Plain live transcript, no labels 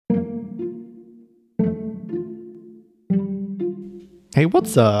Hey,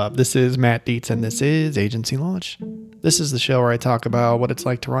 what's up? This is Matt Dietz, and this is Agency Launch. This is the show where I talk about what it's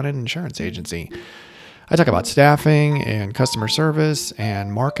like to run an insurance agency. I talk about staffing and customer service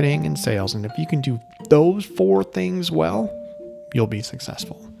and marketing and sales. And if you can do those four things well, you'll be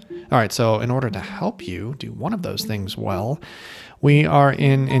successful. All right, so in order to help you do one of those things well, we are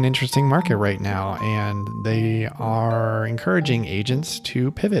in an interesting market right now, and they are encouraging agents to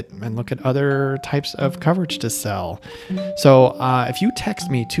pivot and look at other types of coverage to sell. So if you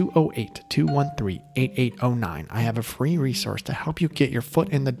text me 208-213-8809, I have a free resource to help you get your foot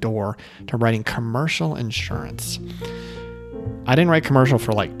in the door to writing commercial insurance. I didn't write commercial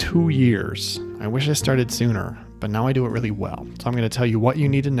for like 2 years. I wish I started sooner, but now I do it really well. So I'm going to tell you what you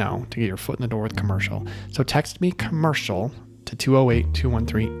need to know to get your foot in the door with commercial. So text me commercial to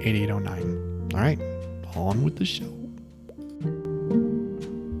 208-213-8809. All right, on with the show.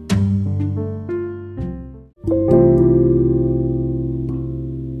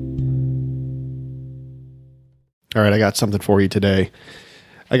 All right, I got something for you today.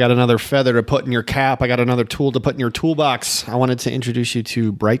 I got another feather to put in your cap. I got another tool to put in your toolbox. I wanted to introduce you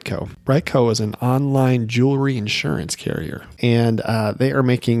to Brightco. Brightco is an online jewelry insurance carrier, and they are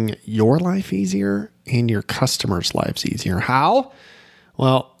making your life easier and your customers' lives easier. How?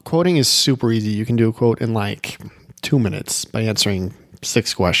 Well, quoting is super easy. You can do a quote in like 2 minutes by answering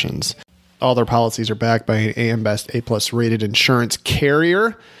 6 questions. All their policies are backed by an AM Best A+ rated insurance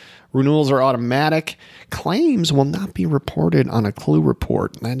carrier. Renewals are automatic. Claims will not be reported on a Clue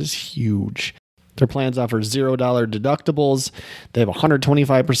report. That is huge. Their plans offer $0 deductibles. They have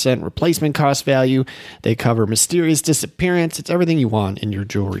 125% replacement cost value. They cover mysterious disappearance. It's everything you want in your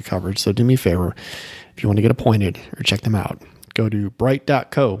jewelry coverage. So do me a favor. If you want to get appointed or check them out, go to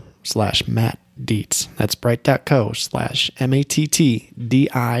bright.co/Matt Dietz. That's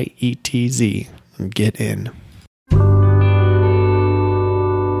bright.co/MATTDIETZ and get in.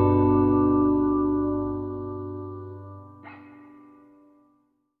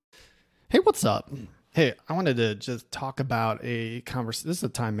 Hey, what's up? Hey, I wanted to just talk about a conversation. This is a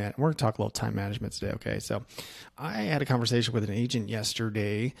time man. We're going to talk a little time management today. Okay. So I had a conversation with an agent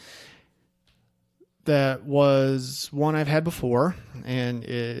yesterday that was one I've had before, and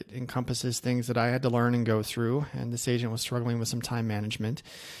it encompasses things that I had to learn and go through. And this agent was struggling with some time management.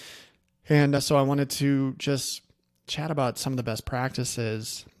 And so I wanted to just chat about some of the best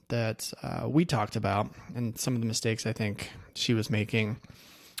practices that we talked about and some of the mistakes I think she was making.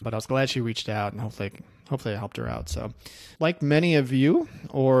 But I was glad she reached out, and hopefully I helped her out. So like many of you,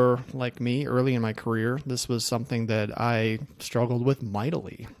 or like me early in my career, this was something that I struggled with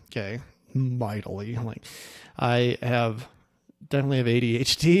mightily. Okay. Mightily. Like I definitely have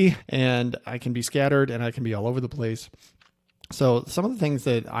ADHD, and I can be scattered and I can be all over the place. So some of the things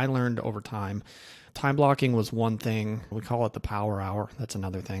that I learned over time blocking was one thing. We call it the power hour. That's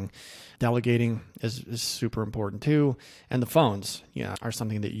another thing. Delegating is super important too. And the phones, are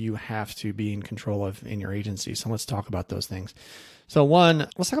something that you have to be in control of in your agency. So let's talk about those things. So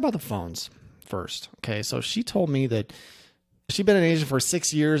let's talk about the phones first. Okay. So she told me that she'd been an agent for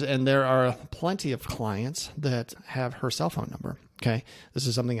 6 years, and there are plenty of clients that have her cell phone number. Okay. This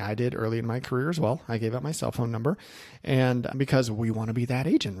is something I did early in my career as well. I gave out my cell phone number, and because we want to be that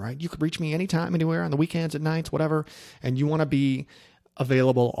agent, right? You could reach me anytime, anywhere, on the weekends, at nights, whatever. And you want to be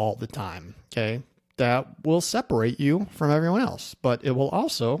available all the time. Okay. That will separate you from everyone else, but it will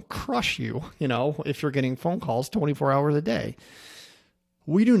also crush you, if you're getting phone calls 24 hours a day.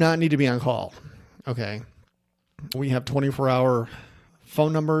 We do not need to be on call. Okay. We have 24-hour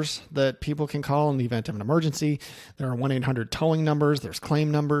phone numbers that people can call in the event of an emergency. There are 1-800 towing numbers. There's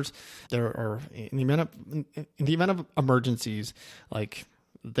claim numbers. There are, in the event of emergencies, like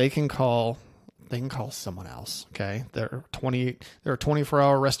they can call someone else. Okay. There are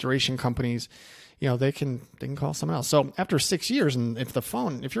 24-hour restoration companies. They can call someone else. So after 6 years, and if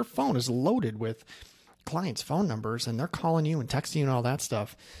your phone is loaded with clients' phone numbers and they're calling you and texting you and all that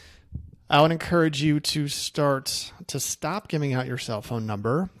stuff, I would encourage you to stop giving out your cell phone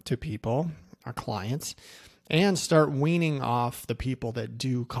number to people, our clients, and start weaning off the people that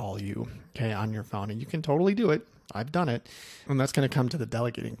do call you, okay, on your phone. And you can totally do it. I've done it. And that's going to come to the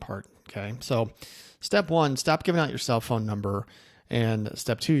delegating part, okay? So step 1, stop giving out your cell phone number. And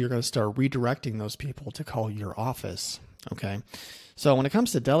step 2, you're going to start redirecting those people to call your office, okay? So when it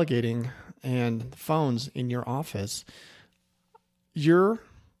comes to delegating and phones in your office, your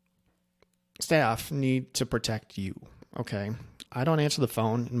staff need to protect you. Okay. I don't answer the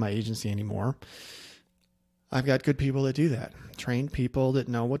phone in my agency anymore. I've got good people that do that. Trained people that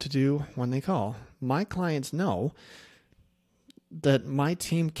know what to do when they call. My clients know that my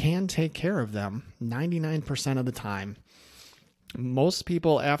team can take care of them 99% of the time. Most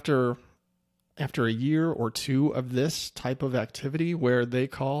people after a year or two of this type of activity where they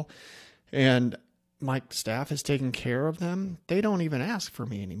call and my staff is taking care of them, they don't even ask for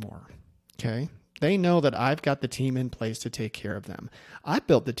me anymore. Okay. They know that I've got the team in place to take care of them. I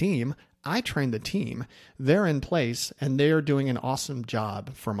built the team. I trained the team. They're in place and they're doing an awesome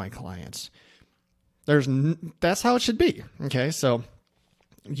job for my clients. That's how it should be. Okay. So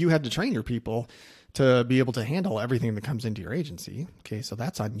you had to train your people to be able to handle everything that comes into your agency. Okay. So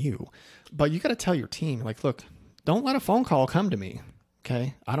that's on you, but you got to tell your team, like, look, don't let a phone call come to me.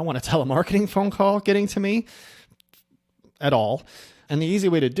 Okay. I don't want a telemarketing phone call getting to me at all. And the easy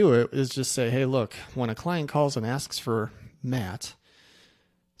way to do it is just say, hey, look, when a client calls and asks for Matt,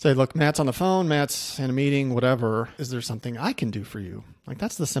 say, look, Matt's on the phone, Matt's in a meeting, whatever. Is there something I can do for you? Like,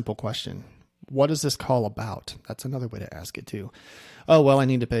 that's the simple question. What is this call about? That's another way to ask it too. Oh, well, I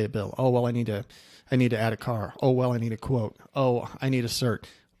need to pay a bill. Oh, well, I need to add a car. Oh, well, I need a quote. Oh, I need a cert.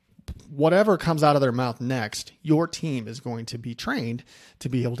 Whatever comes out of their mouth next, your team is going to be trained to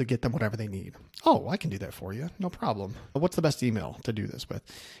be able to get them whatever they need. Oh, I can do that for you. No problem. What's the best email to do this with?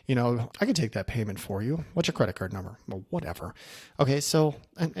 I can take that payment for you. What's your credit card number? Well, whatever. Okay. So,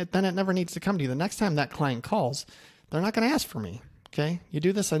 and then it never needs to come to you. The next time that client calls, they're not going to ask for me. Okay. You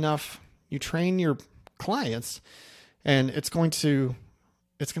do this enough, you train your clients, and it's going to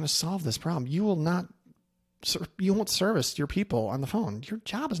solve this problem. You won't service your people on the phone. Your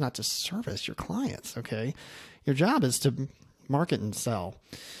job is not to service your clients, okay? Your job is to market and sell.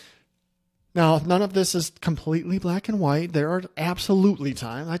 Now, none of this is completely black and white. There are absolutely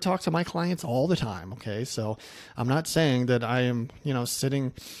times. I talk to my clients all the time, okay? So I'm not saying that I am,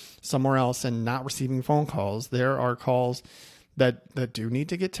 sitting somewhere else and not receiving phone calls. There are calls that do need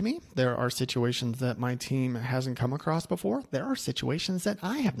to get to me. There are situations that my team hasn't come across before. There are situations that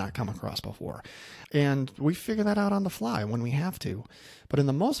I have not come across before. And we figure that out on the fly when we have to. But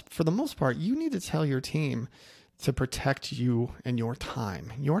for the most part, you need to tell your team to protect you and your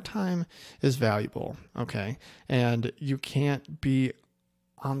time. Your time is valuable, okay? And you can't be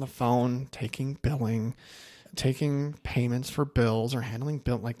on the phone taking payments for bills or handling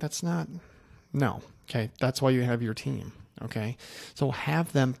no, okay? That's why you have your team. Okay. So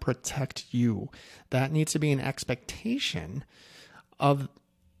have them protect you. That needs to be an expectation of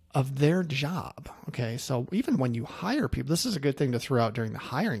their job. Okay. So even when you hire people, this is a good thing to throw out during the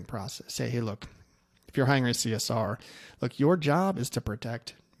hiring process. Say, hey, look, if you're hiring a CSR, look, your job is to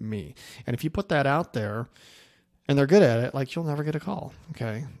protect me. And if you put that out there and they're good at it, like, you'll never get a call.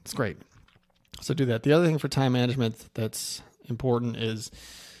 Okay. It's great. So do that. The other thing for time management that's important is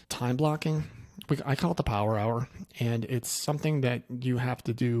time blocking. I call it the power hour, and it's something that you have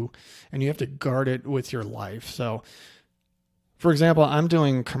to do, and you have to guard it with your life. So, for example, I'm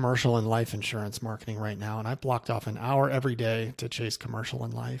doing commercial and life insurance marketing right now, and I've blocked off an hour every day to chase commercial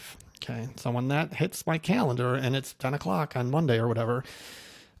and life. Okay. So when that hits my calendar and it's 10 o'clock on Monday or whatever,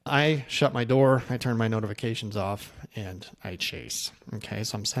 I shut my door, I turn my notifications off, and I chase. Okay.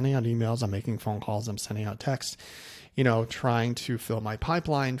 So I'm sending out emails, I'm making phone calls, I'm sending out texts, trying to fill my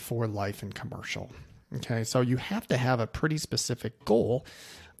pipeline for life and commercial. Okay. So you have to have a pretty specific goal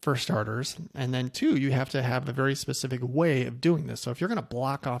for starters. And then two, you have to have a very specific way of doing this. So if you're going to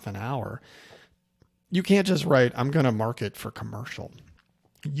block off an hour, you can't just write, I'm going to market for commercial.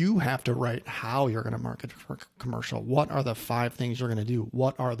 You have to write how you're going to market for commercial. What are the 5 things you're going to do?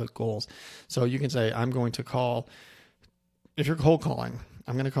 What are the goals? So you can say, I'm going to call, if you're cold calling,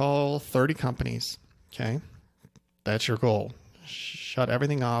 I'm going to call 30 companies. Okay. That's your goal. Shut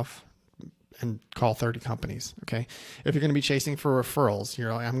everything off and call 30 companies. Okay. If you're going to be chasing for referrals,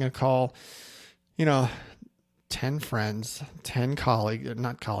 you're like, I'm going to call, 10 friends, 10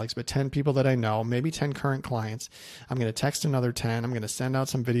 not colleagues, but 10 people that I know, maybe 10 current clients. I'm going to text another 10. I'm going to send out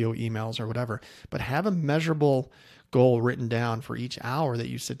some video emails or whatever, but have a measurable goal written down for each hour that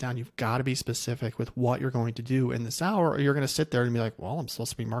you sit down. You've got to be specific with what you're going to do in this hour, or you're going to sit there and be like, well, I'm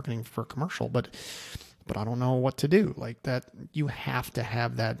supposed to be marketing for commercial, but I don't know what to do. Like that, you have to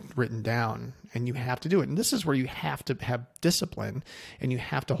have that written down and you have to do it. And this is where you have to have discipline and you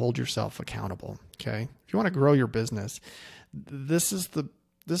have to hold yourself accountable. Okay. If you want to grow your business, this is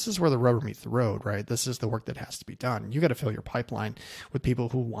where the rubber meets the road, right? This is the work that has to be done. You got to fill your pipeline with people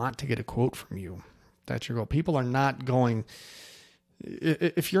who want to get a quote from you. That's your goal. People are not going,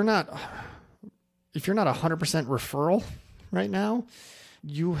 if you're not 100% referral right now,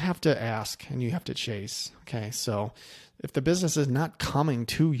 you have to ask and you have to chase. Okay. So if the business is not coming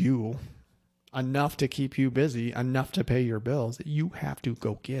to you enough to keep you busy, enough to pay your bills, you have to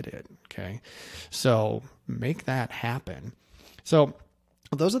go get it. Okay. So make that happen. So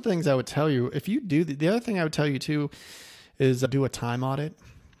those are the things I would tell you. If you do, the other thing I would tell you too is do a time audit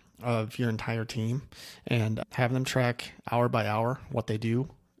of your entire team and have them track hour by hour what they do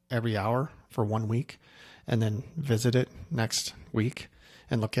every hour for 1 week, and then visit it next week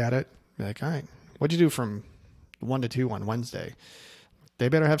and look at it. Be like, all right, what'd you do from 1 to 2 on Wednesday? They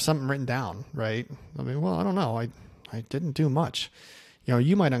better have something written down, right? I mean, well, I don't know. I didn't do much.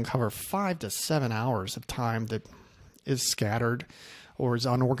 You might uncover 5 to 7 hours of time that is scattered or is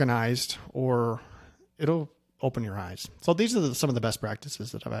unorganized, or it'll open your eyes. So these are some of the best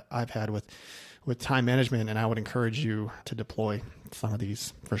practices that I've had with time management, and I would encourage you to deploy some of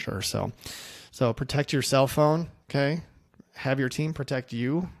these for sure. So protect your cell phone, okay? Have your team protect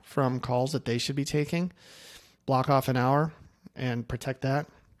you from calls that they should be taking. Block off an hour and protect that.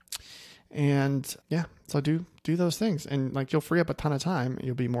 And yeah, so do those things, and like, you'll free up a ton of time.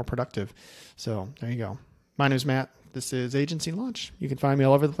 You'll be more productive. So there you go. My name is Matt. This is Agency Launch. You can find me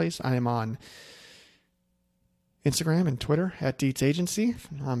all over the place. I am on Instagram and Twitter at Dietz Agency.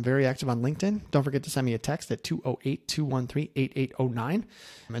 I'm very active on LinkedIn. Don't forget to send me a text at 208-213-8809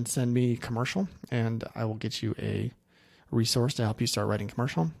 and send me commercial, and I will get you a resource to help you start writing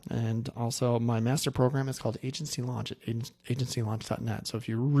commercial. And also, my master program is called Agency Launch at agencylaunch.net. So if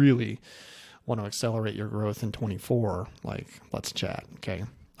you really want to accelerate your growth in 24, let's chat. Okay.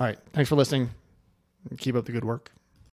 All right. Thanks for listening. Keep up the good work.